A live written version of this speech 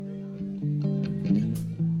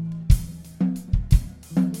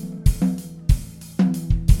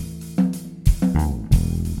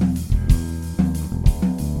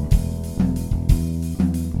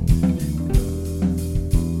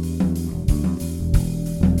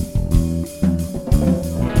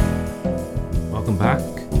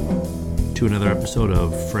to another episode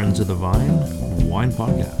of Friends of the Vine Wine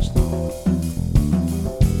Podcast.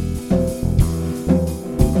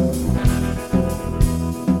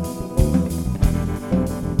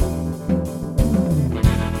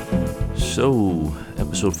 So,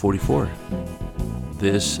 episode 44.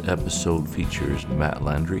 This episode features Matt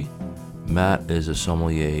Landry. Matt is a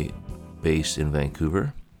sommelier based in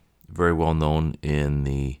Vancouver, very well known in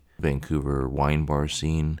the Vancouver wine bar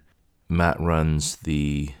scene. Matt runs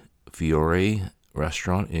the Fiore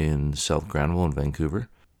restaurant in South Granville in Vancouver.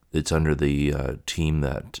 It's under the team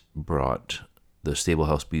that brought the Stable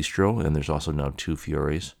House Bistro, and there's also now two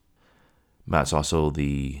Fiores. Matt's also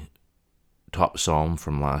the top somm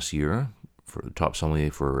from last year, for top sommelier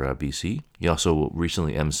for BC. He also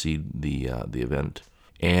recently emceed the event.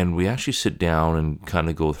 And we actually sit down and kind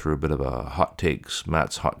of go through a bit of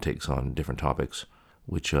Matt's hot takes on different topics,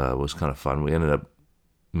 which was kind of fun. We ended up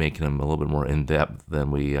making them a little bit more in-depth than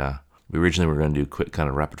we originally were going to do, quick kind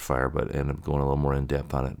of rapid fire, but ended up going a little more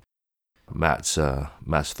in-depth on it. Matt's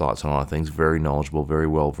thoughts on a lot of things, very knowledgeable, very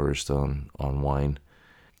well-versed on wine,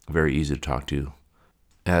 very easy to talk to.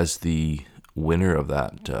 As the winner of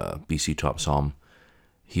that BC Top Somm,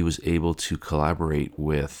 he was able to collaborate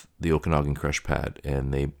with the Okanagan Crush Pad,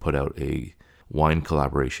 and they put out a wine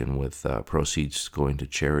collaboration with proceeds going to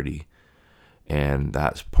charity. And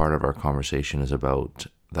that's part of our conversation, is about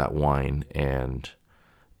that wine. And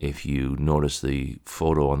if you notice the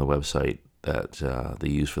photo on the website that they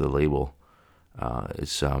use for the label,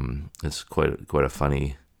 it's quite a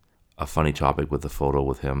funny topic with the photo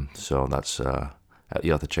with him. So that's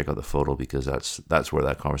you have to check out the photo, because that's where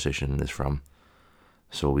that conversation is from.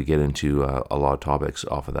 So we get into a lot of topics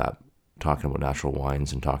off of that, talking about natural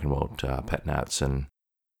wines and talking about pet nats. And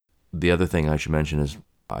the other thing I should mention is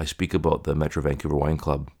I speak about the Metro Vancouver Wine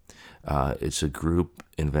Club. It's a group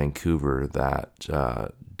in Vancouver that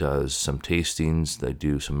does some tastings, they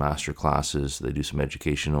do some master classes, they do some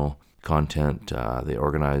educational content, they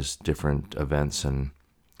organize different events, and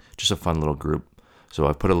just a fun little group. So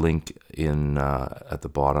I put a link in at the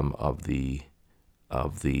bottom of the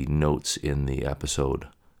notes in the episode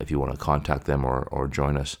if you want to contact them or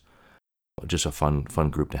join us. Just a fun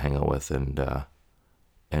group to hang out with and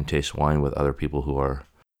taste wine with other people who are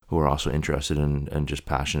also interested in and just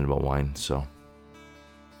passionate about wine. So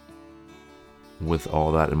with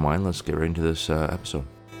all that in mind, let's get right into this episode.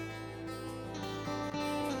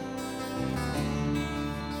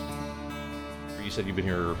 You said you've been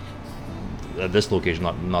here at this location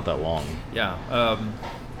not that long. Yeah.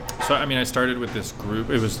 So I started with this group.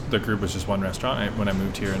 The group was just one restaurant when I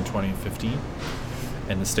moved here in 2015,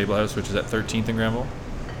 in the Stable House, which is at 13th and Granville,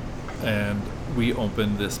 and we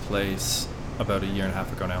opened this place about a year and a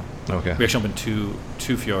half ago now. Okay. We actually opened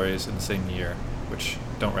two Fiores in the same year, which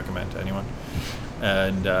don't recommend to anyone.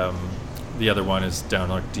 And the other one is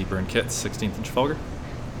down deeper in Kitts, 16th and Trafalgar,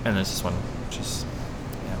 and there's this one, which is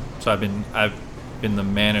So I've been the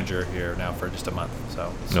manager here now for just a month.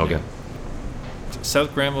 So okay. New.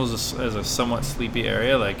 South Granville is a somewhat sleepy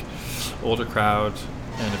area, like older crowd,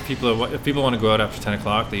 and if people want to go out after 10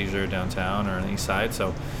 o'clock, they usually are downtown or on the east side.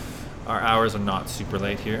 So our hours are not super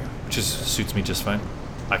late here, which suits me just fine.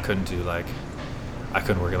 I couldn't work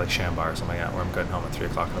at like Shambar or something like that, where I'm getting home at 3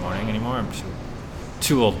 o'clock in the morning anymore. I'm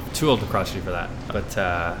too old to cross street for that. But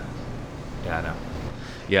I know.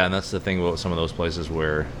 Yeah, and that's the thing about some of those places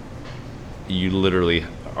where you literally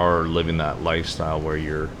are living that lifestyle where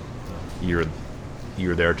you're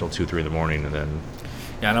there till 2-3 in the morning, and then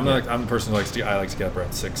I'm the person who likes to get up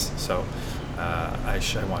around 6, so I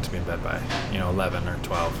want to be in bed by 11 or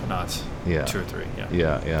 12, not 2 or 3.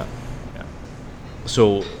 Yeah.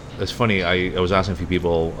 So it's funny, I was asking a few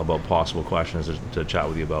people about possible questions to chat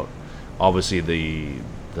with you about. Obviously the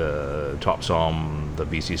Top Somm, the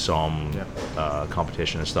BC Somm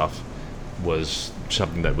competition and stuff was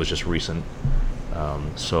something that was just recent.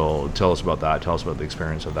 So tell us about that. Tell us about the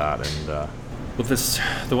experience of that. And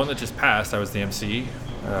the one that just passed, I was the MC.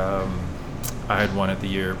 I had won it the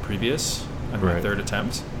year previous on my third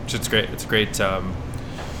attempt, which is great. It's great. I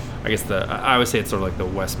guess I would say it's sort of like the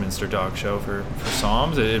Westminster Dog Show for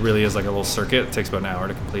somms. It really is like a little circuit. It takes about an hour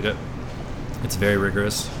to complete it. It's very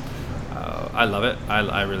rigorous. I love it.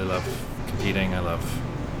 I really love competing. I love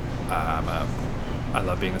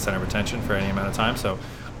being the center of attention for any amount of time. So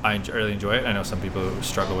I really enjoy it. I know some people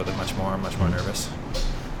struggle with it much more nervous.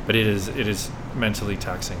 But it is mentally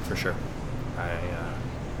taxing for sure. I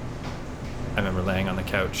remember laying on the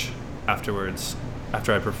couch afterwards,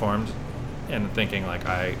 after I performed, and thinking like,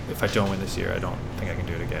 if I don't win this year, I don't think I can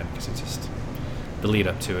do it again, because it's just the lead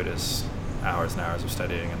up to it is hours and hours of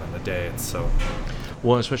studying, and then the day it's so.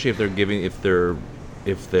 Well, especially if they're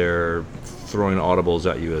if they're throwing audibles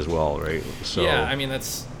at you as well, right? So yeah, I mean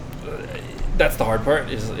that's the hard part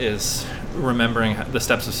is remembering the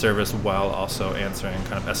steps of service while also answering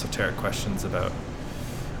kind of esoteric questions about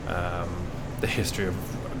the history of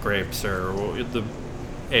grapes or the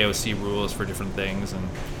AOC rules for different things. And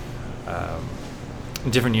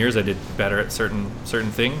in different years I did better at certain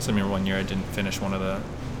things. I mean, one year I didn't finish one of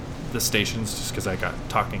the stations just because I got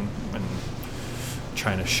talking and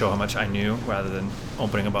trying to show how much I knew rather than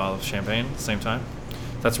opening a bottle of champagne at the same time.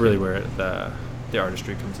 That's really where the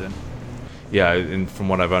artistry comes in. Yeah, and from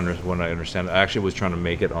what I understand, I actually was trying to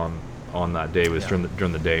make it on that day. It was during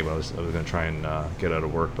the day when I was going to try and get out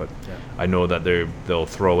of work, but I know that they'll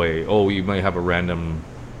throw you might have a random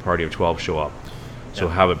party of 12 show up, so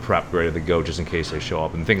have it prepped ready to go just in case they show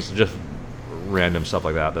up, and things just random stuff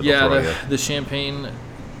like that. Yeah, the champagne.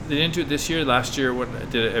 They didn't do it this year. Last year, what I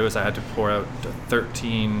did it was I had to pour out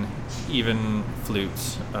 13 even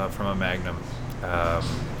flutes from a Magnum.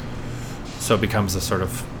 So it becomes a sort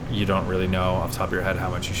of, you don't really know off the top of your head how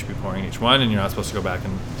much you should be pouring each one, and you're not supposed to go back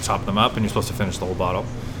and top them up, and you're supposed to finish the whole bottle.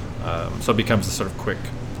 So it becomes a sort of quick,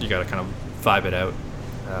 you got to kind of vibe it out.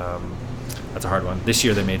 That's a hard one. This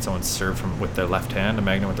year they made someone serve with their left hand, a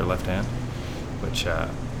Magnum with their left hand, which I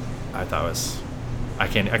thought was, I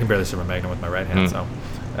can barely serve a Magnum with my right hand, so.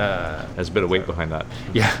 There's a bit of weight behind that.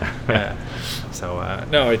 Yeah. So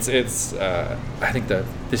no, it's I think that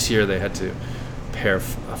this year they had to pair a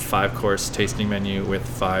 5-course tasting menu with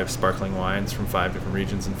 5 sparkling wines from 5 different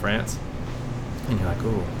regions in France, and you're like,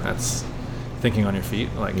 ooh, that's thinking on your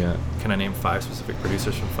feet. Like, can I name 5 specific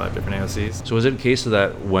producers from 5 different AOCs? So is it a case of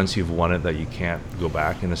that once you've won it that you can't go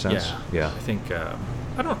back in a sense? Yeah. I think I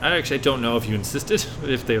don't know if you insisted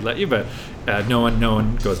if they let you, but no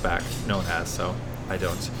one goes back. No one has, so I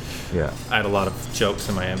don't. Yeah. I had a lot of jokes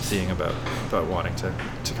in my emceeing about wanting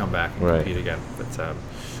to come back and compete again,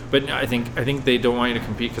 but I think they don't want you to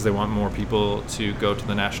compete because they want more people to go to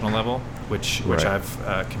the national level, which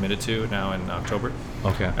I've committed to now in October.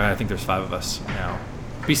 Okay. And I think there's 5 of us now.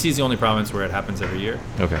 BC is the only province where it happens every year.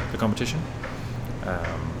 Okay. The competition.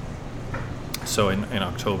 So in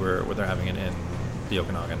October, where they're having it in the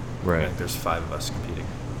Okanagan, I think there's 5 of us competing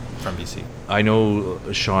from BC. I know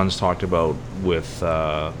Sean's talked about with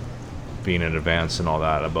being in advance and all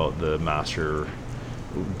that about the master,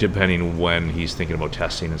 depending when he's thinking about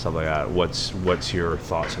testing and stuff like that. What's your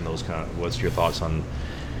thoughts on those what's your thoughts on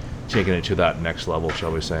taking it to that next level,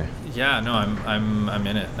 shall we say? Yeah, no, I'm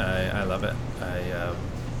in it. I love it.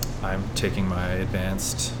 I'm taking my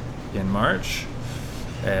advanced in March,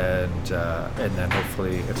 and then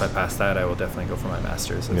hopefully if I pass that, I will definitely go for my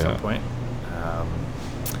master's at some point.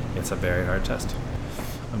 It's a very hard test.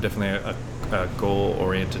 I'm definitely a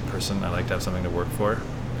goal-oriented person. I like to have something to work for.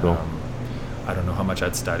 Cool. I don't know how much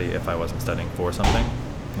I'd study if I wasn't studying for something.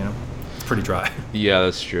 It's pretty dry. Yeah,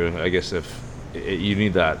 that's true. I guess you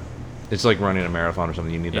need that, it's like running a marathon or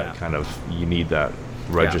something. You need that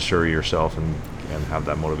register yourself and have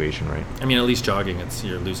that motivation, right? I mean, at least jogging,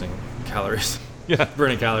 you're losing calories.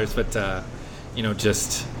 Burning calories, but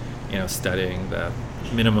just studying the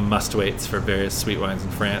minimum must waits for various sweet wines in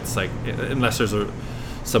France, like unless there's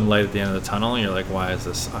some light at the end of the tunnel, and you're like, why is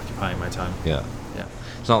this occupying my time? Yeah.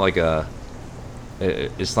 It's not like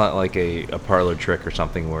a parlor trick or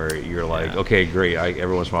something where you're like, okay, great,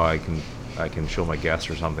 every once in a while I can show my guests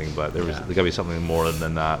or something, but there gotta be something more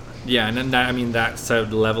than that. Yeah, and then that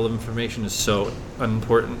level of information is so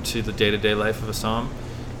important to the day-to-day life of a somm.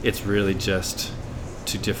 It's really just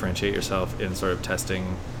to differentiate yourself in sort of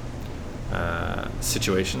testing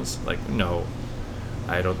situations. Like, no,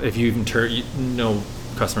 I don't. If you even no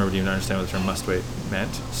customer would even understand what the term must wait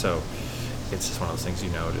meant. So it's just one of those things,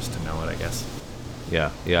 just to know it, I guess.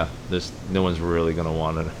 Yeah. There's no one's really gonna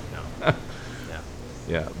want it. No.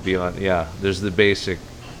 Yeah. Beyond. Yeah. There's the basic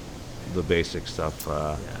stuff.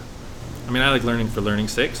 I mean, I like learning for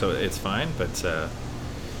learning's sake, so it's fine. But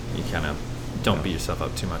you kind of don't beat yourself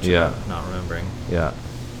up too much about not remembering. Yeah.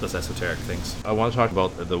 Those esoteric things. I want to talk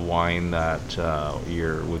about the wine that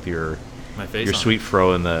my face your on sweet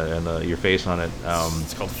fro and your face on it.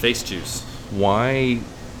 It's called face juice. Why?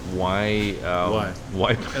 Why?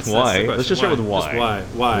 That's Let's just start with why. Just why?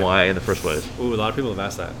 Why? Why in the first place? Ooh, a lot of people have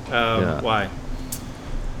asked that. Why?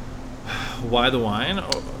 Why the wine?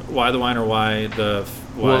 Why the wine, or why the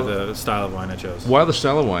style of wine I chose? Why the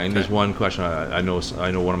style of wine is one question. I know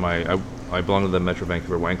one of my. I belong to the Metro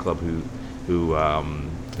Vancouver Wine Club, who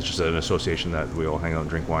it's just an association that we all hang out and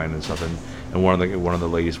drink wine and stuff. And one of the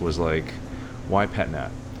ladies was like, "Why Pet Nat?"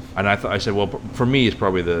 And I said, well, for me, it's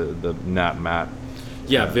probably the Nat Matte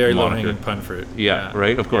Yeah, very low moniker. hanging pun fruit. Yeah,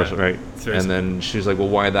 right. Of course, Yeah. right. It's very And simple. then she's like, "Well,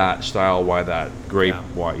 why that style? Why that grape? Yeah.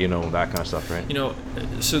 Why that kind of stuff, right?" You know,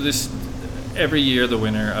 so this every year the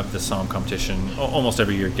winner of the Somm competition, almost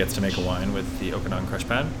every year, gets to make a wine with the Okanagan Crush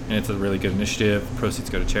Pad, and it's a really good initiative. Proceeds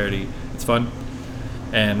go to charity. It's fun.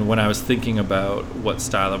 And when I was thinking about what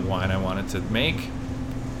style of wine I wanted to make,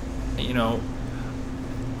 you know,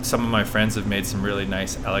 some of my friends have made some really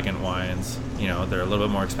nice, elegant wines. You know, they're a little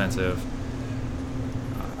bit more expensive.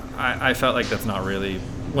 I felt like that's not really,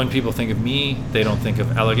 when people think of me, they don't think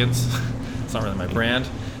of elegance. It's not really my brand.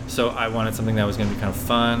 So I wanted something that was going to be kind of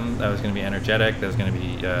fun, that was going to be energetic, that was going to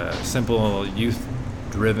be simple,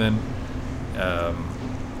 youth-driven.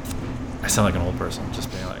 I sound like an old person,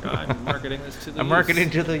 just being like, I'm marketing this to the I'm youth. marketing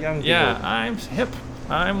to the young people. Yeah, I'm hip.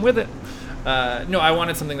 I'm with it. No, I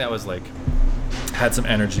wanted something that was like, had some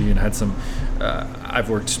energy and had some, I've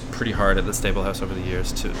worked pretty hard at the Stable House over the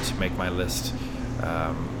years to make my list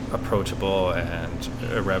approachable and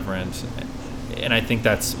irreverent. And I think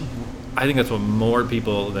that's what more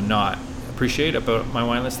people than not appreciate about my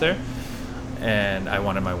wine list there. And I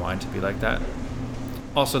wanted my wine to be like that.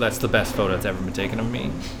 Also, that's the best photo that's ever been taken of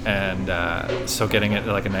me. And so getting it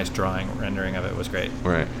like a nice drawing rendering of it was great.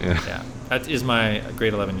 Right. Yeah. Yeah. That is my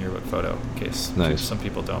grade 11 yearbook photo, in case Nice. some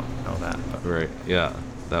people don't know that. But. Right. Yeah.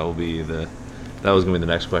 That was gonna be the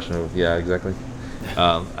next question. Yeah. Exactly.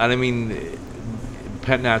 And I mean,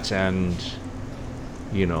 pet nats and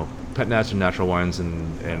natural wines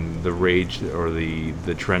and the rage or the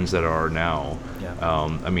trends that are now. Yeah.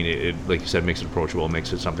 I mean, it like you said, makes it approachable.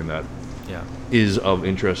 Makes it something that Yeah. is of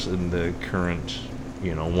interest in the current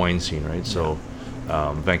wine scene, right? So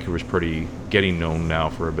Vancouver's getting known now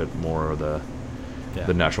for a bit more of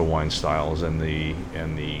the natural wine styles and the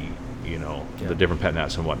the different pet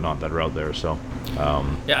nats and whatnot that are out there. So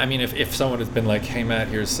Yeah, I mean, if someone had been like, "Hey Matt,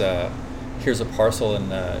 here's a parcel in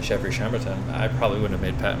Chevry Chambertin," I probably wouldn't have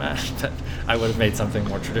made pet nat. I would have made something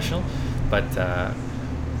more traditional. But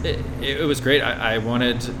it was great. I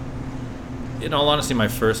wanted, in all honesty, my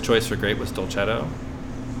first choice for grape was Dolcetto,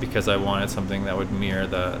 because I wanted something that would mirror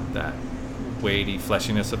that weighty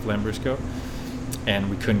fleshiness of Lambrusco,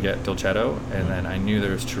 and we couldn't get Dolcetto. And then I knew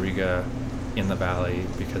there was Touriga in the valley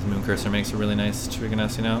because Mooncursor makes a really nice Touriga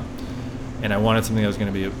Nacional, and I wanted something that was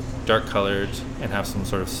going to be dark colored and have some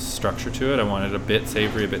sort of structure to it. I wanted a bit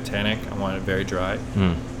savory, a bit tannic. I wanted it very dry,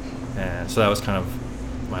 and so that was kind of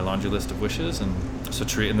my laundry list of wishes. And so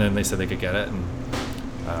and then they said they could get it, and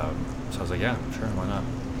so I was like, yeah, sure, why not?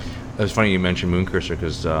 it was funny you mentioned Mooncursor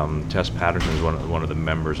because Tess Patterson is one of the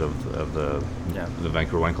members of the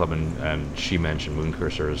Vancouver Wine Club, and she mentioned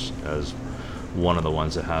Mooncursor as one of the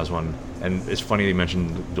ones that has one. And it's funny you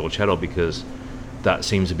mentioned Dolcetto because that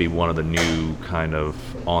seems to be one of the new kind of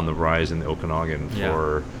on the rise in the Okanagan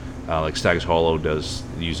for like Stag's Hollow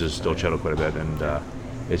uses Dolcetto quite a bit, and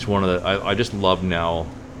it's one of the I just love now.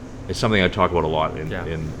 It's something I talk about a lot in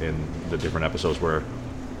the different episodes where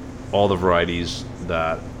all the varieties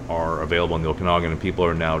that are available in the Okanagan, and people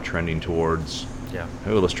are now trending towards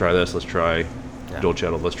oh, let's try this, let's try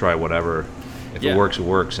Dolcetto, let's try whatever. If it works, it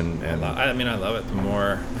works. And I mean, I love it. The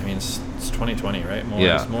more, I mean, it's 2020, right?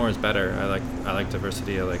 More is better. I like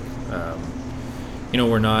diversity. I like,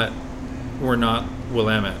 we're not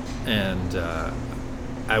Willamette, and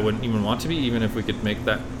I wouldn't even want to be, even if we could make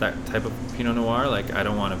that type of Pinot Noir. Like, I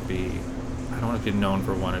don't want to be known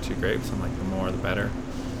for one or two grapes. I'm like, the more the better.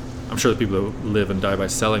 I'm sure the people who live and die by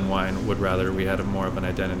selling wine would rather we had more of an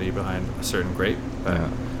identity behind a certain grape. But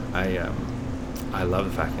I love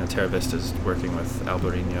the fact, Terra Vista's working with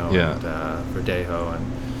Albarino and Verdejo,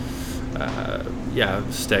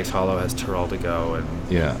 and Stag's Hollow has Terral de Go,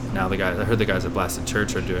 and now I heard the guys at Blasted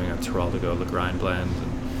Church are doing a Terral de Go Lagrind blend.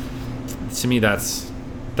 And to me, that's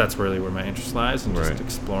really where my interest lies, and just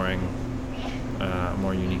exploring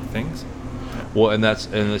more unique things. Well, and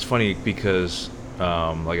it's funny because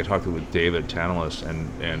like I talked with David Tanalis,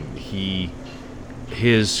 and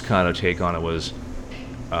his kind of take on it was.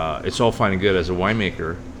 It's all fine and good as a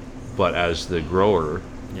winemaker, but as the grower,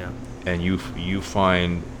 and you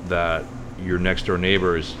find that your next door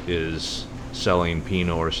neighbor is selling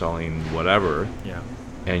Pinot or selling whatever,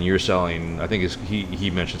 and you're selling, I think he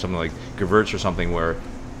mentioned something like Gewurz or something, where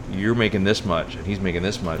you're making this much and he's making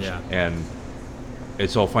this much, and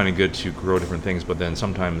it's all fine and good to grow different things, but then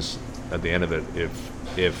sometimes at the end of it,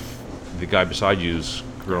 if the guy beside you is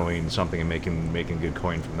growing something and making good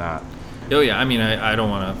coin from that. Oh yeah, I mean, I don't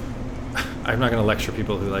want to. I'm not going to lecture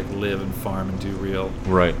people who like live and farm and do real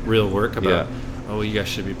work about. Oh, you guys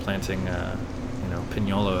should be planting,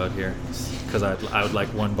 Pignolo out here, because I would like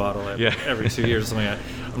one bottle every 2 years or something.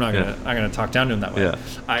 I'm not gonna talk down to him that way. Yeah.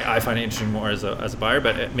 I find it interesting more as a buyer,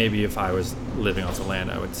 but maybe if I was living off the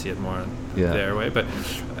land, I would see it more their way. But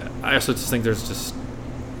I also just think there's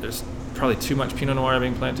probably too much Pinot Noir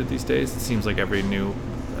being planted these days. It seems like every new,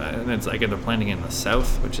 and it's like they're planting in the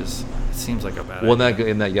south, which it seems like a bad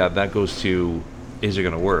idea. That goes to, is it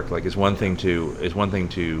going to work? Like, it's one thing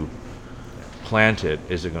to plant it.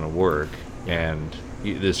 Is it going to work? And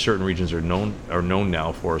there's certain regions are known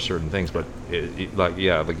now for certain things, but like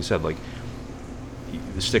you said, like,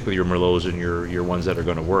 stick with your Merlots and your ones that are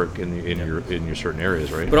going to work in your certain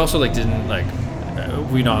areas, right? But also, like, didn't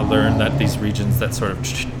we not learn that these regions that sort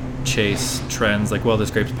of chase trends, like, well,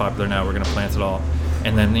 this grape's popular now, we're going to plant it all,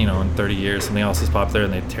 and then in 30 years something else is popular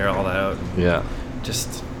and they tear all that out.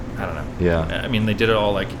 Just, I don't know. Yeah. I mean, they did it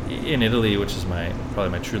all, like, in Italy, which is probably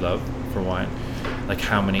my true love for wine. Like,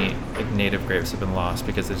 how many native grapes have been lost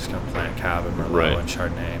because they just kind of plant Cab and Merlot and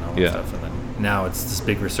Chardonnay and all that stuff, and then now it's this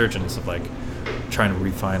big resurgence of, like, trying to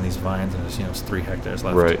refine these vines, and there's it's 3 hectares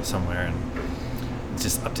left somewhere, and it's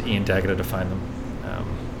just up to Ian Daggett to find them.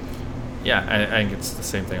 I think it's the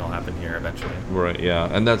same thing will happen here eventually. Right. Yeah,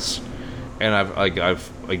 and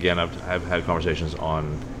I've had conversations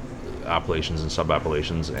on appellations and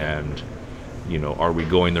sub-appellations, and are we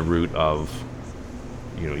going the route of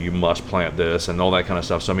you must plant this and all that kind of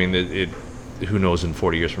stuff. So I mean, it who knows in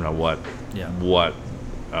 40 years from now what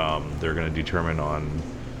they're going to determine on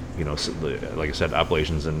like I said,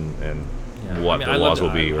 appellations and what the laws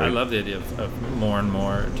will be. Right? I love the idea of more and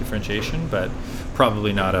more differentiation, but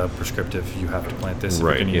probably not a prescriptive. You have to plant this if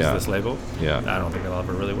you can use this label. I don't think it'll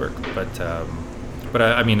ever really work. But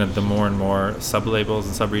I mean, the more and more sub-labels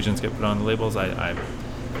and sub-regions get put on the labels,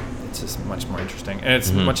 it's just much more interesting, and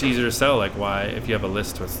it's much easier to sell. Like, why, if you have a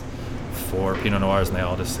list with 4 Pinot Noirs and they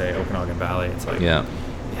all just say Okanagan Valley, it's like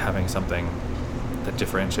having something that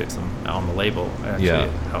differentiates them on the label actually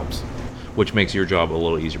helps. Which makes your job a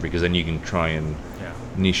little easier, because then you can try and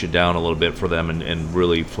niche it down a little bit for them and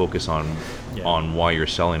really focus on why you're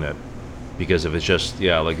selling it. Because if it's just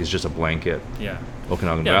it's just a blanket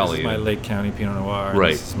Okanagan Valley. This is my Lake County Pinot Noir.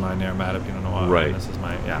 Right. This is my Naramata Pinot Noir. Right. And this is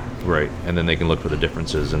my Right. And then they can look for the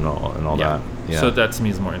differences and all that. Yeah. So that to me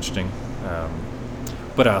is more interesting.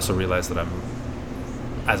 But I also realize that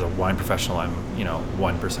as a wine professional, I'm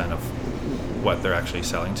 1% of what they're actually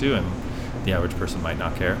selling to, and the average person might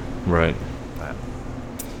not care. Right. But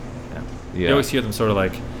you always hear them sort of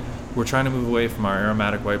like, we're trying to move away from our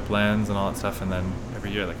aromatic white blends and all that stuff, and then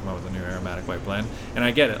every year they come out with a new aromatic white blend. And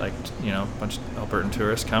I get it, like, a bunch of Albertan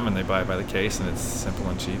tourists come and they buy it by the case, and it's simple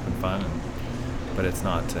and cheap and fun, but it's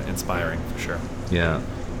not inspiring for sure. Yeah.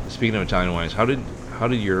 Speaking of Italian wines, how did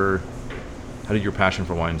your passion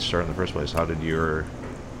for wine start in the first place? How did your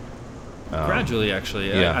gradually,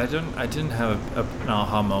 actually. I didn't have an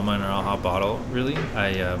aha moment or aha bottle, really.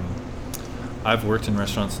 I've worked in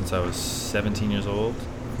restaurants since I was 17 years old.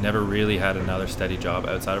 Never really had another steady job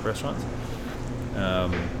outside of restaurants.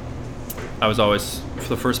 I was always, for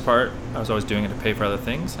the first part, I was always doing it to pay for other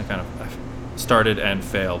things. I started and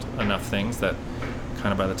failed enough things that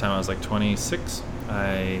kind of by the time I was like 26,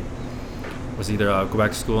 I was either I'll go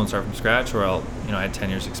back to school and start from scratch, or I had 10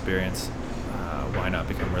 years experience. Why not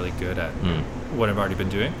become really good at what I've already been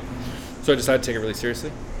doing? So I decided to take it really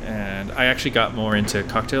seriously, and I actually got more into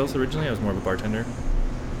cocktails originally. I was more of a bartender.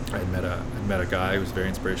 I had met a guy who was very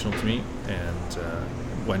inspirational to me, and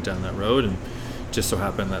went down that road, and just so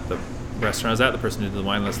happened that the restaurant I was at, the person who did the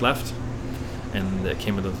wine list left, and it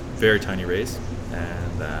came with a very tiny raise,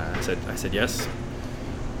 and I said yes,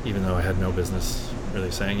 even though I had no business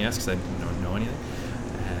really saying yes, because I didn't know anything,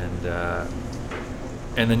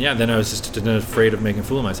 and then I was just afraid of making a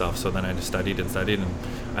fool of myself. So then I just studied, and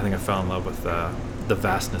I think I fell in love with the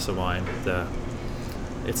vastness of wine.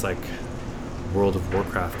 It's like World of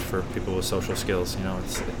Warcraft for people with social skills.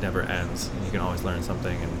 It never ends, and you can always learn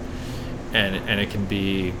something, and it can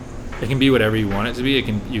be whatever you want it to be.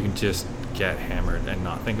 You can just get hammered and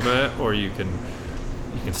not think about it, or you can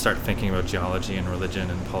start thinking about geology and religion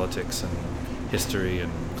and politics and history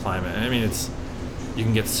and climate. And I mean, you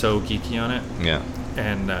can get so geeky on it. Yeah.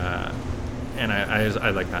 And I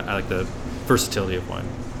like that. I like the versatility of wine.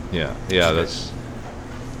 Yeah.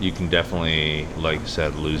 You can definitely, like you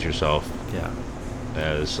said, lose yourself. Yeah.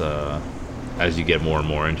 As you get more and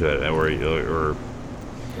more into it, or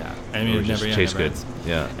yeah. I mean, it just tastes good. Ends.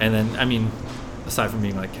 Yeah. And then, I mean, aside from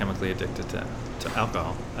being like chemically addicted to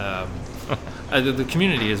alcohol, the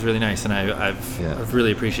community is really nice, and I've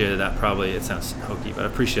really appreciated that. Probably it sounds hokey, but I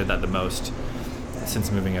appreciated that the most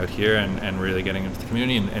since moving out here and really getting into the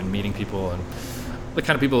community and meeting people, and the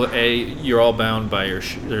kind of people that you're all bound by your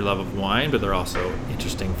love of wine, but they're also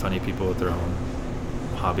interesting, funny people with their own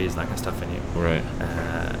hobbies and that kind of stuff in you. Right.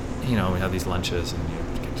 We have these lunches, and you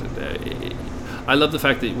get to. I love the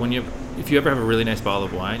fact that if you ever have a really nice bottle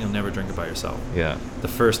of wine, you'll never drink it by yourself. Yeah. The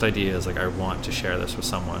first idea is like, I want to share this with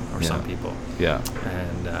someone or some people. Yeah.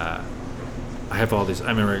 And I have all these. I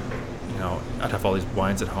remember, I'd have all these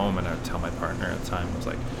wines at home, and I'd tell my partner at the time, I was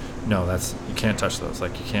like, no, you can't touch those.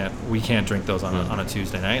 Like, we can't drink those on a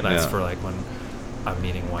Tuesday night. That's for like when I'm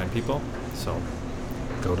meeting wine people. So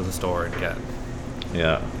go to the store and get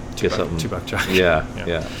something. $2 Chuck. Yeah.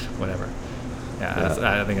 Whatever.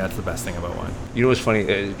 Yeah. I think that's the best thing about wine. You know what's funny?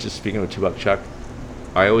 Just speaking of $2 Chuck,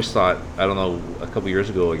 I always thought, I don't know, a couple years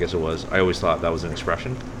ago, I guess it was, I always thought that was an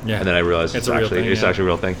expression. Yeah. And then I realized it's actually a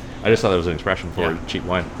real thing. I just thought that was an expression for cheap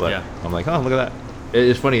wine. But I'm like, oh, look at that.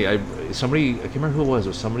 It's funny. I can't remember who it was,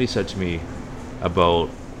 but somebody said to me about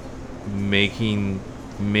making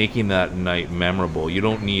that night memorable. You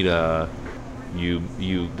don't need that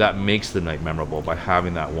makes the night memorable by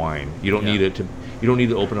having that wine. You don't need you don't need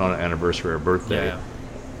to open it on an anniversary or birthday. Yeah.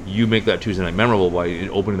 You make that Tuesday night memorable by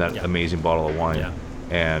opening that amazing bottle of wine. Yeah.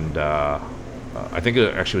 And I think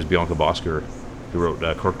it actually was Bianca Bosker who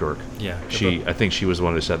wrote Cork Dork. Yeah. I think she was the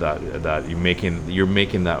one who said that you're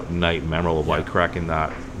making that night memorable by cracking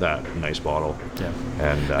that nice bottle. Yeah.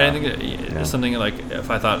 And I think it's something like,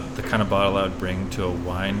 if I thought the kind of bottle I would bring to a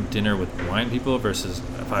wine dinner with wine people versus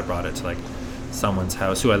if I brought it to like someone's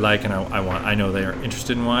house who I like and I know they are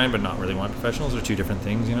interested in wine but not really wine professionals, are two different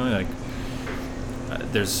things. Like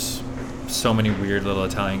there's so many weird little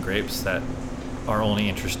Italian grapes that are only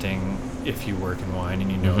interesting if you work in wine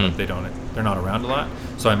and that they're not around a lot.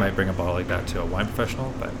 So I might bring a bottle like that to a wine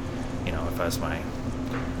professional, but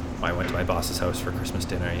if I went to my boss's house for Christmas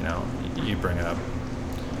dinner, you bring up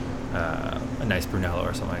a nice Brunello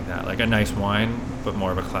or something like that, like a nice wine but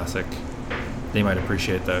more of a classic. They might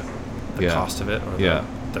appreciate the cost of it or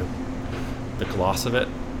the gloss of it,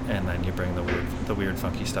 and then you bring the weird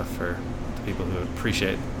funky stuff for the people who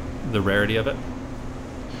appreciate the rarity of it.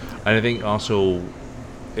 And I think also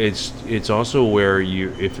it's also where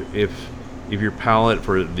you if your palate,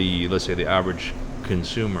 for let's say the average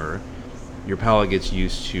consumer, your palate gets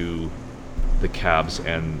used to the cabs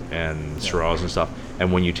and Syrahs and stuff,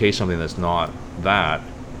 and when you taste something that's not that,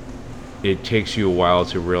 it takes you a while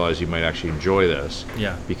to realize you might actually enjoy this.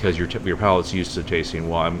 Yeah. Because your palate's used to tasting.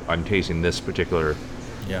 Well, I'm tasting this particular,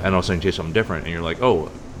 and all of a sudden you taste something different, and you're like,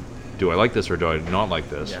 oh, do I like this or do I not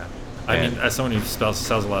like this? Yeah. I mean, as someone who sells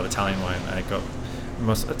a lot of Italian wine,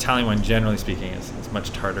 most Italian wine, generally speaking, is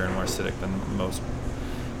much tartar and more acidic than most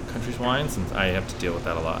countries' wines, and I have to deal with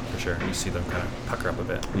that a lot for sure. And you see them kind of pucker up a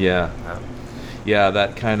bit. Yeah.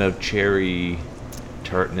 That kind of cherry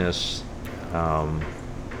tartness.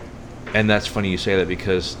 And that's funny you say that,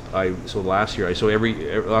 because last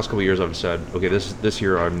couple of years I've said, okay, this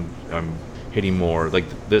year I'm hitting more, like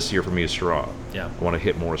this year for me is Syrah. Yeah. I want to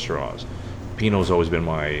hit more Syrahs. Pinot's always been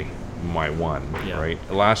my one, right?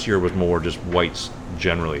 Last year was more just whites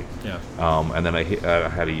generally. Yeah. And then I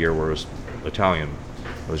had a year where it was Italian.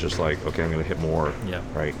 It was just like, okay, I'm going to hit more. Yeah.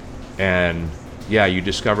 Right. And you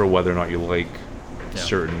discover whether or not you like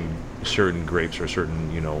certain grapes or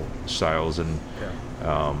certain styles, and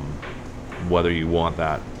whether you want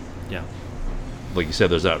that. Yeah. Like you said,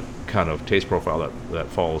 there's that kind of taste profile that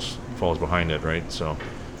falls behind it, right? So.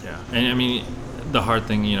 Yeah, and I mean, the hard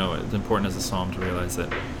thing, it's important as a somm to realize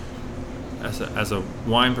that as a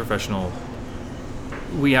wine professional,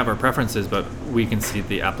 we have our preferences, but we can see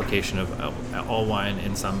the application of all wine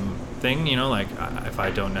in something. Like if I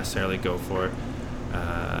don't necessarily go for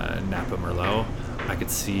Napa Merlot, I could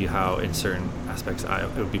see how in certain aspects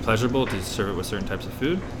it would be pleasurable to serve it with certain types of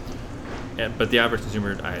food. But the average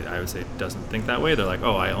consumer, I would say, doesn't think that way. They're like,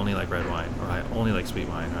 oh, I only like red wine, or I only like sweet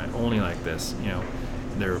wine, or I only like this.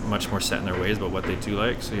 They're much more set in their ways about what they do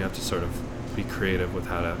like. So you have to sort of be creative with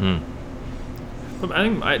how to. But I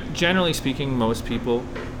think, generally speaking, most people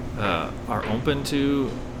are open to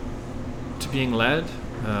being led,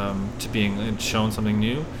 to being shown something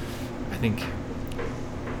new. I think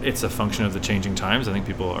it's a function of the changing times. I think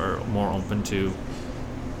people are more open to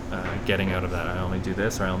getting out of that. I only do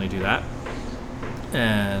this, or I only do that.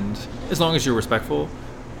 And as long as you're respectful,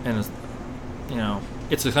 and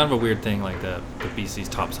it's a kind of a weird thing, like the BC's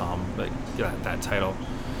Top Somm, like that title.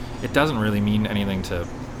 It doesn't really mean anything to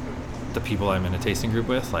the people I'm in a tasting group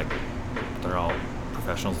with. Like, they're all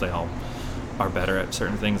professionals. They all are better at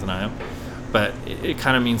certain things than I am. But it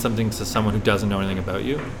kind of means something to someone who doesn't know anything about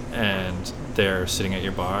you, and they're sitting at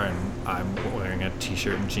your bar, and I'm wearing a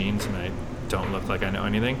t-shirt and jeans, and I don't look like I know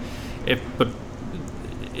anything. But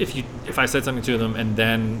if I said something to them and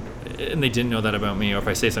they didn't know that about me, or if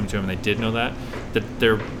I say something to them and they did know that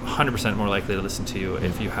they're 100% more likely to listen to you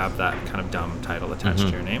if you have that kind of dumb title attached to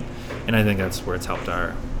your name. And I think that's where it's helped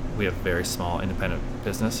we have a very small independent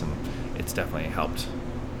business, and it's definitely helped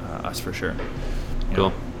us for sure.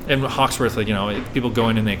 Cool. And Hawksworth, people go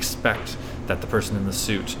in and they expect that the person in the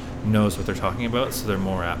suit knows what they're talking about, so they're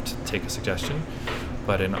more apt to take a suggestion.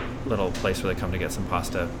 But in a little place where they come to get some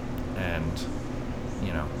pasta and,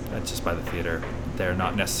 just by the theater, they're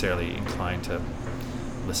not necessarily inclined to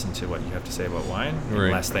listen to what you have to say about wine,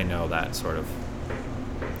 unless they know that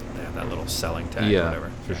they have that little selling tag or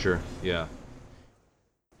whatever. For sure. Yeah.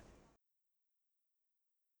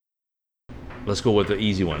 Let's go with the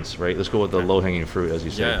easy ones, right? Let's go with the low-hanging fruit, as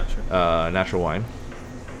you say. Yeah, sure. Natural wine.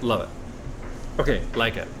 Love it. Okay,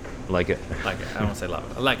 like it. Like it. Like it. I don't want to say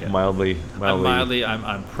love it. I like it. Mildly.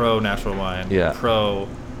 I'm pro natural wine. Yeah. Pro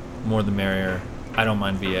more the merrier. I don't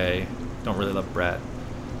mind VA. Don't really love Brett.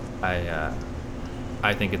 I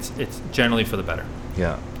think it's generally for the better.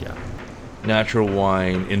 Yeah. Yeah. Natural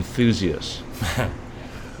wine enthusiasts.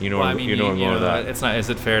 You know that. It's not. Is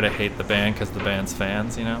it fair to hate the band because the band's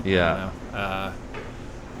fans? Yeah.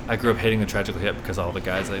 I grew up hating the Tragically Hip because all the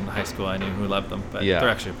guys in high school I knew who loved them, but they're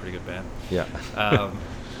actually a pretty good band. Yeah.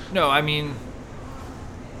 No, I mean,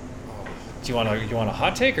 do you want a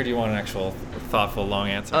hot take, or do you want an actual thoughtful long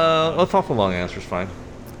answer? A thoughtful long answer is fine.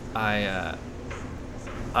 I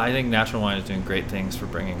think natural wine is doing great things for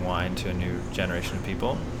bringing wine to a new generation of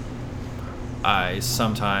people. I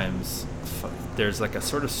sometimes there's like a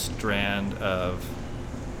sort of strand of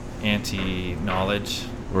anti-knowledge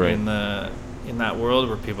in that world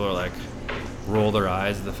where people are like roll their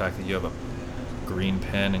eyes at the fact that you have a green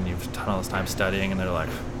pen and you've done all this time studying, and they're like,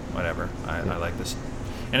 whatever, I like this.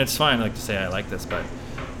 And it's fine to say I like this, but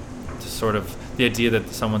just sort of the idea that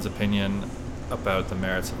someone's opinion about the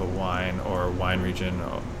merits of a wine or a wine region,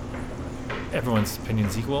 everyone's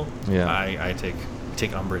opinion's equal. Yeah. I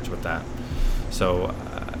take umbrage with that. So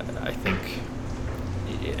I think,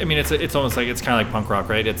 it's almost like, it's kind of like punk rock,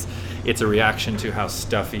 right? It's a reaction to how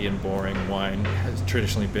stuffy and boring wine has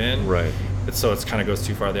traditionally been. Right. So it's kind of goes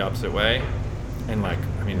too far the opposite way. And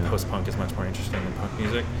post-punk is much more interesting than punk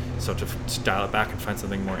music. So to dial it back and find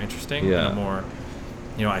something more interesting, and more,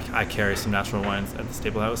 I carry some natural wines at the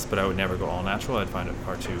Stable House, but I would never go all natural. I'd find it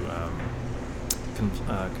far too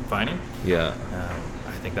confining. Yeah.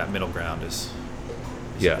 I think that middle ground is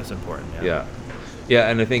important. Yeah,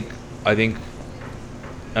 and I think,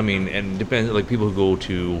 and depends, like people who go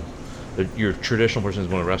to, your traditional person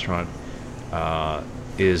who's going to a restaurant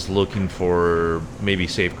is looking for maybe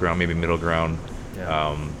safe ground, maybe middle ground.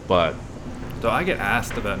 Yeah. But so I get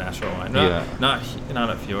asked about natural wine, not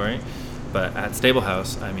at Fiore, but at Stable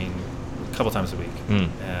House. A couple times a week,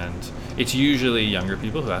 and it's usually younger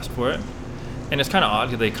people who ask for it. And it's kind of odd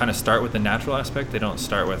because they kind of start with the natural aspect. They don't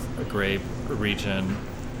start with a grape, a region,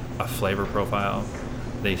 a flavor profile.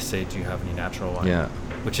 They say, "Do you have any natural wine?" Yeah.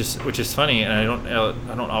 Which is funny, and I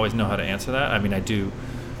don't always know how to answer that. I do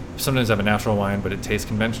sometimes have a natural wine, but it tastes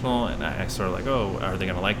conventional, and I sort of like, oh, are they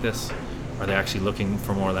gonna like this? Are they actually looking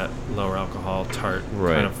for more of that lower alcohol, tart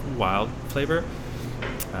kind of wild flavor?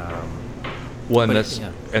 I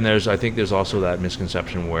think there's also that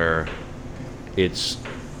misconception where it's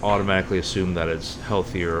automatically assumed that it's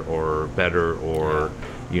healthier or better or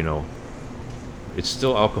it's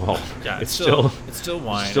still alcohol. Yeah, it's still wine. It's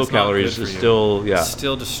still calories. It's still It's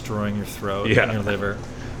still destroying your throat and your liver,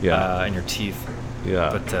 and your teeth.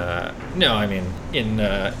 Yeah. But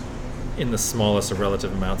in the smallest of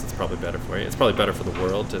relative amounts, it's probably better for you. It's probably better for the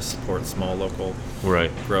world to support small local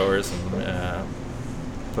growers. And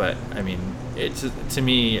but to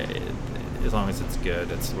me, as long as it's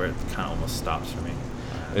good, it's where it kind of almost stops for me.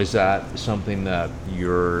 Is that something that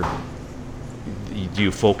do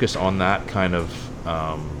you focus on that kind of,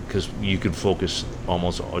 because you could focus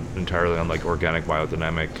almost entirely on like organic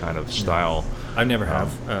biodynamic kind of style? I never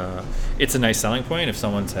have. It's a nice selling point if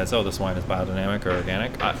someone says, oh, this wine is biodynamic or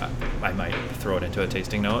organic. I might throw it into a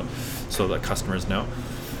tasting note so that customers know,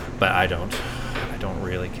 but I don't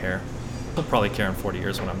really care. I'll probably care in 40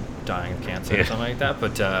 years when I'm dying of cancer or something like that,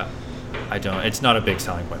 but I don't. It's not a big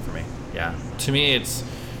selling point for me. Yeah, to me,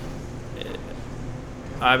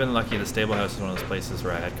 I've been lucky. The Stable House is one of those places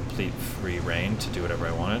where I had complete free reign to do whatever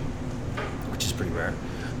I wanted, which is pretty rare.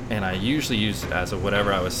 And I usually used it as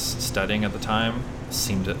whatever I was studying at the time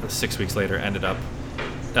seemed to, 6 weeks later ended up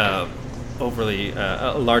overly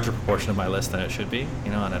a larger proportion of my list than it should be.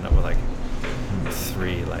 And I ended up with like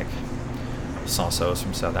 3 like Sansos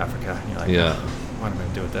from South Africa. And you're like, what am I going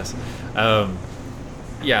to do with this?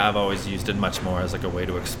 I've always used it much more as like a way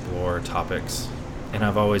to explore topics And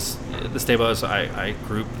I've always, the stable is, I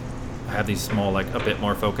have these small, like a bit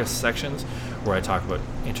more focused sections where I talk about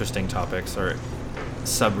interesting topics or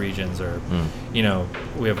sub-regions or, you know,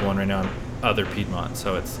 we have one right now on other Piedmont.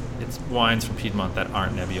 So it's wines from Piedmont that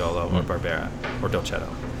aren't Nebbiolo or Barbera or Dolcetto.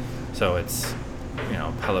 So it's, you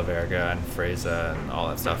know, Pella Verga and Fresa and all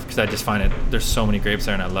that stuff. Because I just find it, there's so many grapes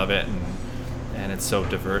there and I love it. And it's so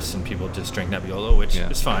diverse and people just drink Nebbiolo, which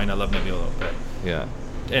is fine. I love Nebbiolo. But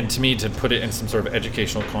and to me, to put it in some sort of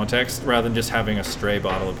educational context, rather than just having a stray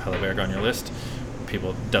bottle of Pella Verga on your list, it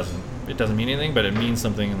doesn't mean anything, but it means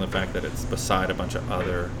something in the fact that it's beside a bunch of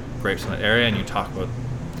other grapes in that area, and you talk about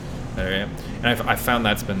that area. And I found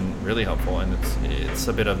that's been really helpful, and it's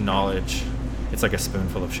a bit of knowledge. It's like a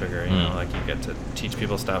spoonful of sugar, you know, like you get to teach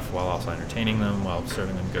people stuff while also entertaining them, while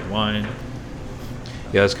serving them good wine.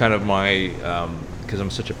 Yeah, it's kind of my, because I'm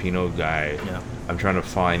such a Pinot guy, I'm trying to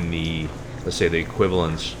find let's say the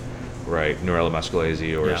equivalents, right? Norella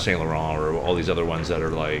Mascalese or Saint Laurent or all these other ones that are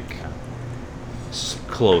like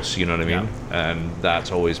close, you know what I mean? And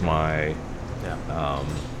that's always my,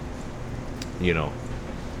 you know,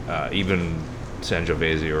 even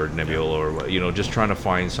Sangiovese or Nebbiolo or, you know, just trying to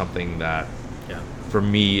find something that, for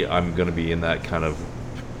me, I'm going to be in that kind of,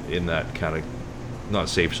 not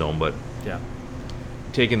safe zone, but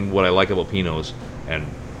taking what I like about Pinots and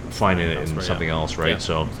finding it in something else, right?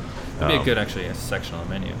 So it'd be a good, actually, a section on the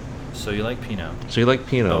menu. So you like Pinot.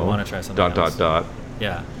 But want to try something else.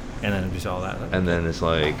 Yeah. And then it'd be all that. And then it's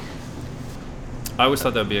like, I always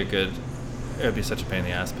thought it would be such a pain in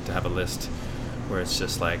the ass, but to have a list where it's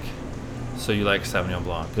just like, so you like Sauvignon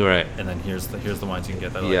Blanc, right? And then here's the wines you can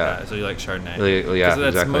get that like that. So you like Chardonnay, yeah,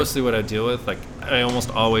 that's exactly. Mostly what I deal with. Like I almost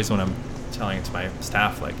always, when I'm telling it to my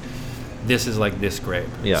staff, like, this is like this grape.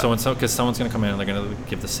 Yeah. So because someone's gonna come in and they're gonna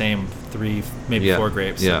give the same 3, maybe 4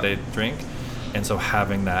 grapes that they drink, and so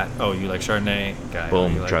having that, you like Chardonnay, guy,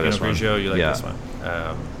 boom, you like try Pinot this one. Grigio, you like this one.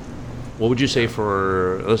 What would you say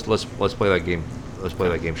for let's play that game? Let's play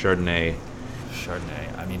that game. Chardonnay.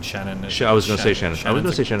 I mean Shannon. I was going to say Shannon. I was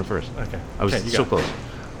going to say Shannon first. Okay. I was so close.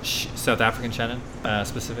 South African Shannon,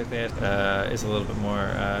 specifically, is a little bit more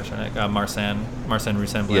Chardonnay. Marsanne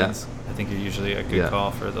Roussanne blends. I think you're usually a good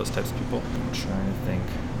call for those types of people. I'm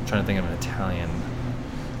trying to think of an Italian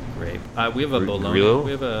grape. We have a Bologna. Grillo?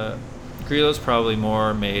 We have a Grillo's probably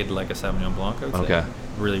more made like a Sauvignon Blanc, I would say.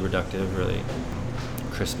 Really reductive, really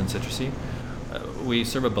crisp and citrusy. We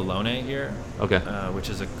serve a Bologna here, which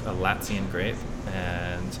is a Latzian grape,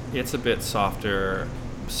 and it's a bit softer,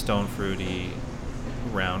 stone fruity,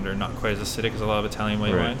 rounder, not quite as acidic as a lot of Italian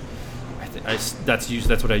white wine.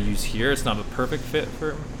 That's what I use here. It's not a perfect fit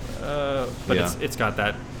for, but it's got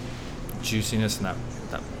that juiciness and that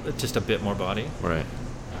just a bit more body. Right.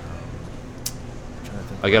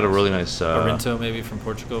 I got a really nice Arinto maybe from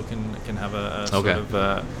Portugal can have a sort of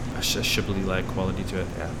a Chablis-like quality to it.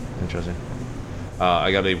 Yeah. Interesting.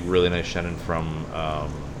 I got a really nice Chenin from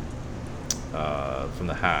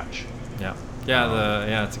the Hatch. Yeah.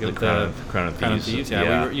 It's a good. The Crown of Thieves.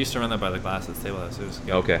 Yeah, we used to run that by the glass at Stable House. It was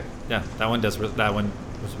good. Okay. Yeah, that one was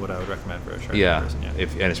what I would recommend for a Chardonnay person. Yeah.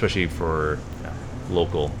 And especially for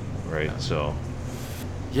local, right? Yeah. So.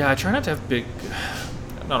 Yeah, I try not to have big.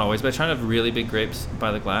 Not always, but I try not to have really big grapes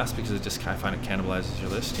by the glass because it just kind of find it cannibalizes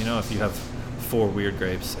your list. You know, if you have 4 weird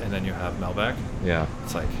grapes and then you have Malbec,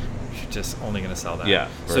 it's like you're just only going to sell that. Yeah.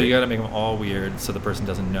 So you got to make them all weird so the person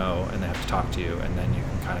doesn't know and they have to talk to you and then you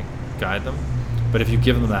can kind of guide them. But if you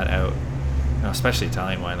give them that out, you know, especially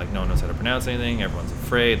Italian wine, like no one knows how to pronounce anything, everyone's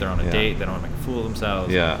afraid, they're on a date, they don't want to make a fool of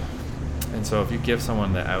themselves. Yeah. And so if you give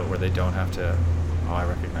someone that out where they don't have to, I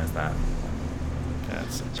recognize that. Yeah,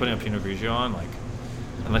 it's putting a Pinot Grigio on, like,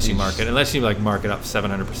 unless you mark it up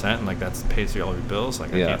 700% and like that's pays for all your bills,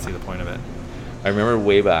 like I can't see the point of it. I remember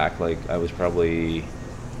way back, like I was probably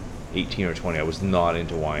 18 or 20. I was not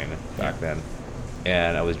into wine back then,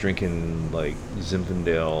 and I was drinking like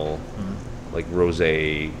Zinfandel, like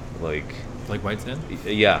rosé, like White's Inn.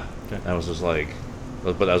 Yeah. Okay. And I was just like,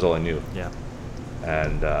 but that was all I knew. Yeah.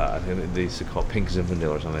 And I think they used to call it Pink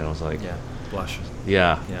Zinfandel or something. And I was like, blush.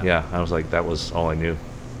 Yeah. I was like, that was all I knew.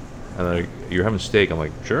 And they're like, you're having steak? I'm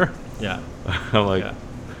like, sure. Yeah. I'm like,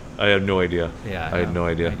 I had no idea. Yeah. I had no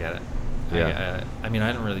idea. I get it. Yeah. I mean,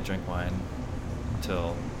 I didn't really drink wine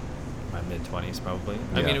until my mid-20s, probably.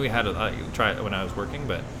 I mean, we had try it when I was working,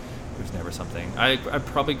 but it was never something. I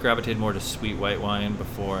probably gravitated more to sweet white wine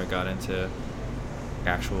before I got into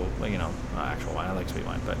actual, not actual wine. I like sweet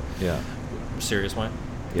wine, but serious wine.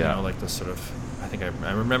 Yeah. You know, like this sort of. I think I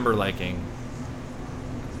remember liking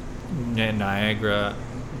Niagara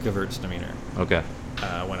Gewürztraminer. Okay.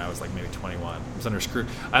 When I was like maybe 21. It was under screw.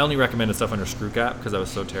 I only recommended stuff under screw cap because I was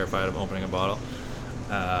so terrified of opening a bottle.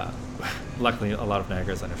 Luckily, a lot of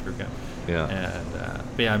Niagara's under screw cap. Yeah. And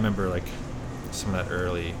but yeah, I remember like some of that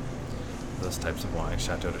early, those types of wine,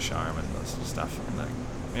 Chateau de Charme and those stuff. And like,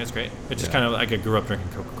 it's great. It's just kind of like I grew up drinking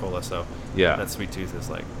Coca-Cola, so Yeah. that sweet tooth is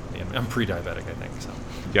like I'm pre-diabetic, I think. So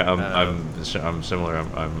Yeah, I'm similar.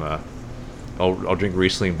 I'll drink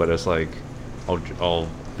Riesling, but it's like I'll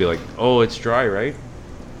be like, oh, it's dry, right?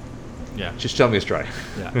 yeah, Just tell me it's dry.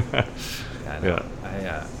 yeah, yeah. I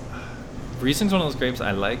know. Riesling's one of those grapes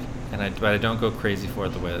I like, but I don't go crazy for it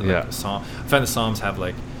the way that like the Somme. I find the Sommes have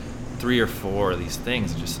like 3 or 4 of these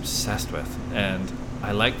things I'm just obsessed with, and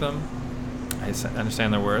I like them. I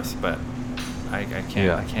understand their worth, but I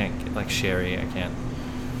can't. I can't get, like sherry. I can't.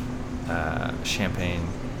 Champagne.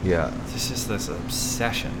 Yeah. It's just this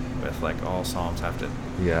obsession with like all Sommes have to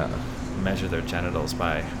measure their genitals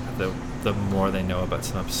by the more they know about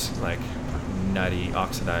some like nutty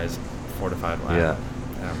oxidized fortified wine. Yeah.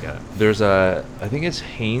 I don't get it. There's I think it's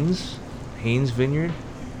Haynes Vineyard.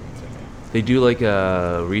 They do like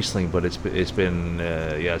a Riesling, but it's been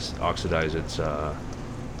it's oxidized.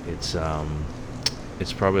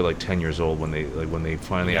 It's probably like 10 years old when they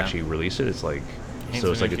finally actually release it. It's like Haynes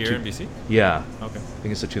so it's like here in BC. Yeah. Okay. I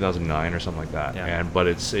think it's a 2009 or something like that. Yeah. But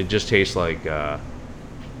it just tastes like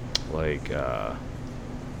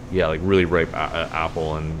really ripe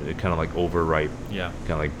apple, and it kind of like overripe. Yeah.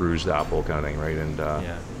 Kind of like bruised apple kind of thing, right? And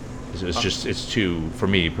it's too, for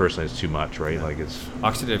me personally, it's too much, right? Yeah. Like it's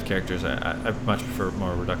oxidative characters. I much prefer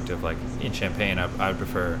more reductive. Like in Champagne, I would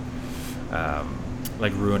prefer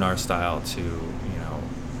like Ruinart style to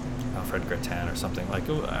Alfred Gratin or something. Like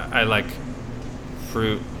I like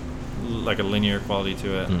fruit, like a linear quality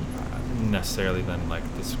to it, necessarily than like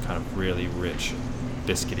this kind of really rich,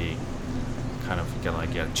 biscuity kind of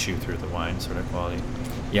chew through the wine sort of quality.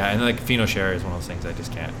 Yeah, and like Fino Sherry is one of those things I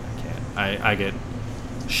just can't. I get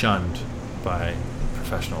shunned by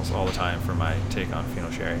professionals all the time for my take on Fino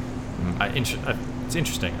Sherry. It's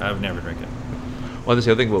interesting. I would never drink it. Well,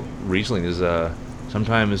 the other thing about Riesling is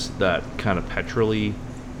sometimes that kind of petrol-y,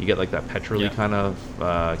 you get like that petrol-y kind of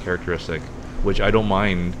characteristic, which I don't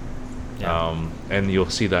mind. Yeah. And you'll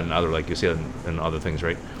see that in other things,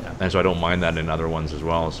 right? Yeah. And so I don't mind that in other ones as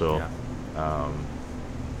well. So,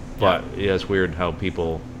 but it's weird how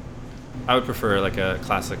people. I would prefer like a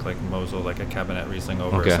classic like Mosel, like a Cabernet Riesling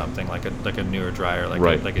over something like a newer drier,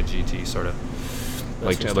 like a GT sort of.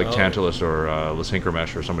 Like Tantalus or Les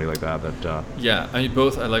Hinkermesh or somebody like that. Yeah, I mean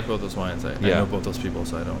both. I like both those wines. I know both those people,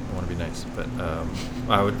 so I don't want to be nice. But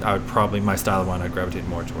I would probably, my style of wine, I'd gravitate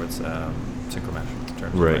more towards Synchromesh in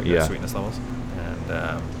terms of their sweetness levels. And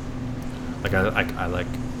I like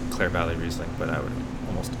Clare Valley Riesling, but I would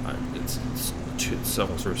almost it's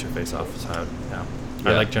almost rips your face off. So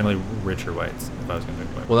I like generally richer whites if I was going to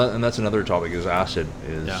drink white. Well, and that's another topic is acid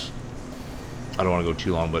is. Yeah. I don't want to go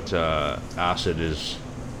too long, but acid is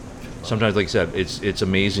sometimes, like you said, it's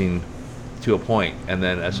amazing to a point, and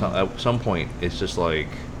then at some point, it's just like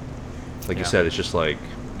you said, it's just like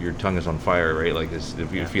your tongue is on fire, right? Like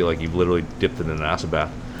if you feel like you've literally dipped it in an acid bath.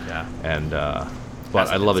 Yeah. And but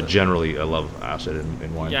acid, I love it generally. I love acid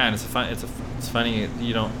in wine. Yeah, and it's funny.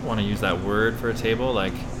 You don't want to use that word for a table.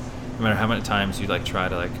 Like no matter how many times you like try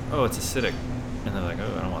to like, oh, it's acidic, and they're like,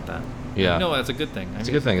 oh, I don't want that. Yeah. No, that's a good thing. It's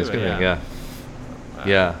a good thing. It's a good thing. Yeah.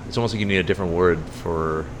 Yeah, it's almost like you need a different word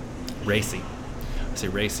for racy. I say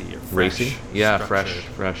racy or fresh. Racy? Yeah, structured.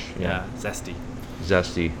 fresh. Yeah. Zesty.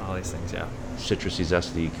 All these things, yeah. Citrusy,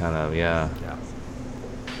 zesty, kind of, yeah. Yeah.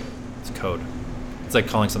 It's code. It's like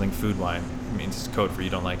calling something food wine. It means it's code for you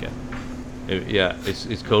don't like it.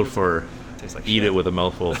 It's code for tastes like eat shit. it with a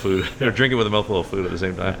mouthful of food or drink it with a mouthful of food at the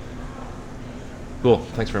same time. Yeah. Cool.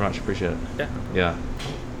 Thanks very much. Appreciate it. Yeah. Yeah.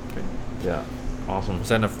 Good. Yeah. Awesome. Was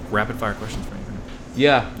that enough rapid fire questions for you?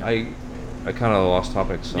 Yeah, I kind of lost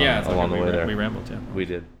topics along the way there. We rambled, yeah. We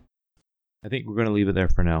did. I think we're going to leave it there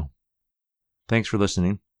for now. Thanks for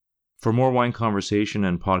listening. For more wine conversation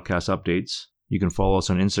and podcast updates, you can follow us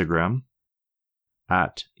on Instagram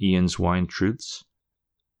at Ian's Wine Truths.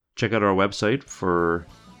 Check out our website for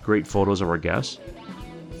great photos of our guests,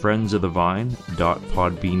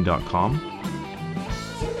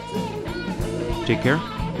 friendsofthevine.podbean.com. Take care.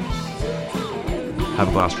 Have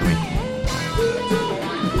a glass for me.